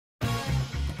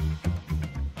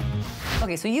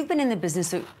Okay, so you've been in the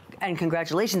business, and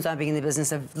congratulations on being in the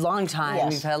business a long time.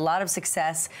 Yes. You've had a lot of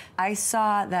success. I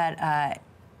saw that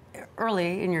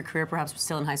early in your career, perhaps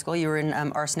still in high school, you were in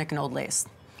Arsenic and Old Lace.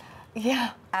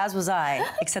 Yeah. As was I,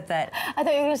 except that... I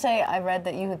thought you were going to say I read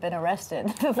that you had been arrested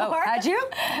before. Oh, had you?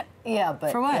 Yeah,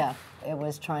 but... For what? Yeah, it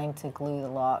was trying to glue the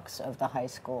locks of the high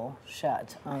school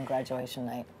shut on graduation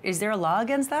night. Is there a law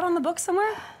against that on the book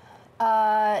somewhere?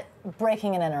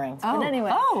 Breaking and entering. Oh. But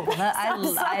anyway. Oh,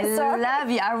 I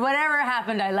love you. Whatever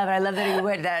happened, I love it. I love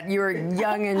that you were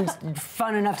young and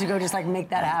fun enough to go just like make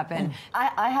that happen.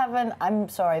 I haven't, I'm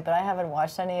sorry, but I haven't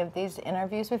watched any of these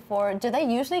interviews before. Do they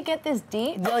usually get this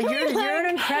deep? Well, you're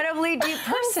an incredibly deep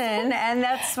person, and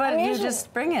that's what you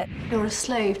just bring it. You're a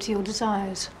slave to your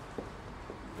desires.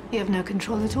 You have no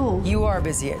control at all. You are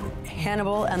busy.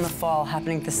 Hannibal and The Fall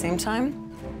happening at the same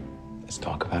time? Let's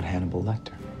talk about Hannibal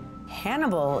Lecter.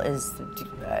 Hannibal is,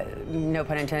 no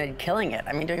pun intended, killing it.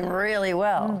 I mean, doing really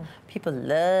well. People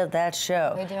love that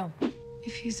show. They do.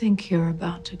 If you think you're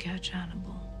about to catch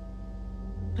Hannibal,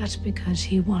 that's because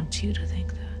he wants you to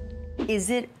think that. Is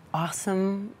it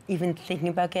awesome even thinking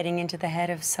about getting into the head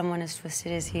of someone as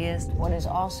twisted as he is? What is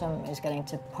awesome is getting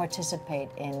to participate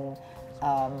in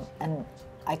an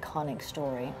iconic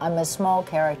story. I'm a small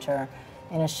character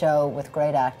in a show with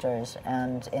great actors,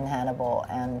 and in Hannibal,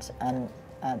 and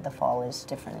The Fall is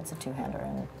different. It's a two-hander,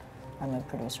 and I'm a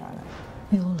producer on it.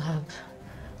 We all have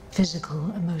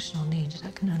physical, emotional needs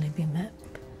that can only be met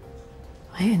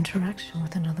by interaction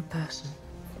with another person.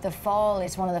 The Fall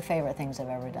is one of the favorite things I've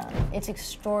ever done. It's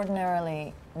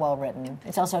extraordinarily well written.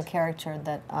 It's also a character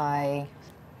that I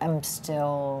am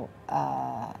still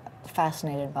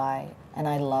fascinated by, and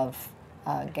I love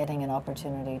getting an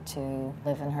opportunity to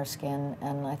live in her skin,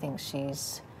 and I think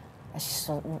she's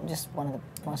still just one of the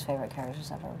most favorite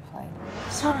characters I've ever played.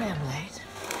 Sorry I'm late.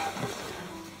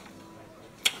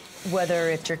 Whether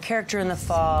it's your character in The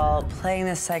Fall, playing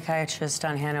the psychiatrist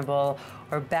on Hannibal,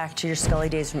 or back to your Scully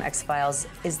days from X-Files,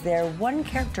 is there one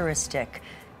characteristic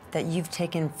that you've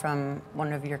taken from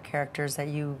one of your characters that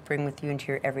you bring with you into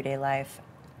your everyday life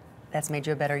that's made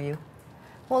you a better you?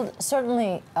 Well,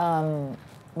 certainly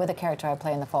with a character I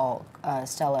play in The Fall,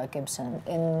 Stella Gibson,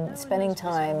 in spending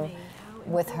time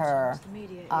with her,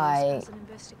 I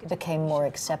became more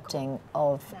accepting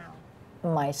of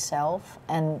myself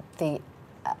and the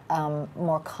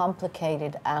more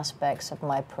complicated aspects of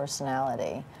my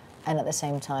personality, and at the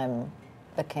same time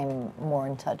became more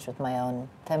in touch with my own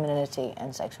femininity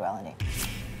and sexuality.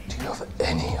 Do you have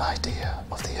any idea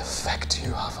of the effect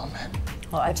you have on men?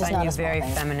 Well, I find you very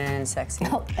feminine and sexy.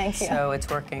 Oh, thank you. So it's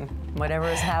working. Whatever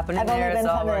is happening there, it's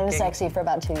all working. I've only been feminine and sexy for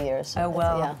about 2 years. So oh,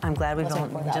 well, yeah. I'm glad we've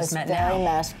just met now. I was very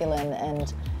masculine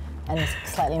and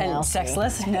slightly mousy. And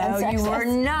sexless? No, you were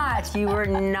not. You were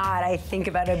not. I think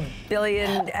about 1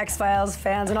 billion X-Files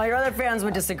fans, and all your other fans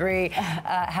would disagree.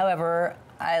 However,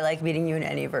 I like meeting you in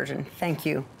any version. Thank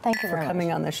you. Thank you for very coming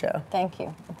much. On the show. Thank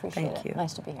you. Appreciate it. Thank you.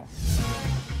 Nice to be here.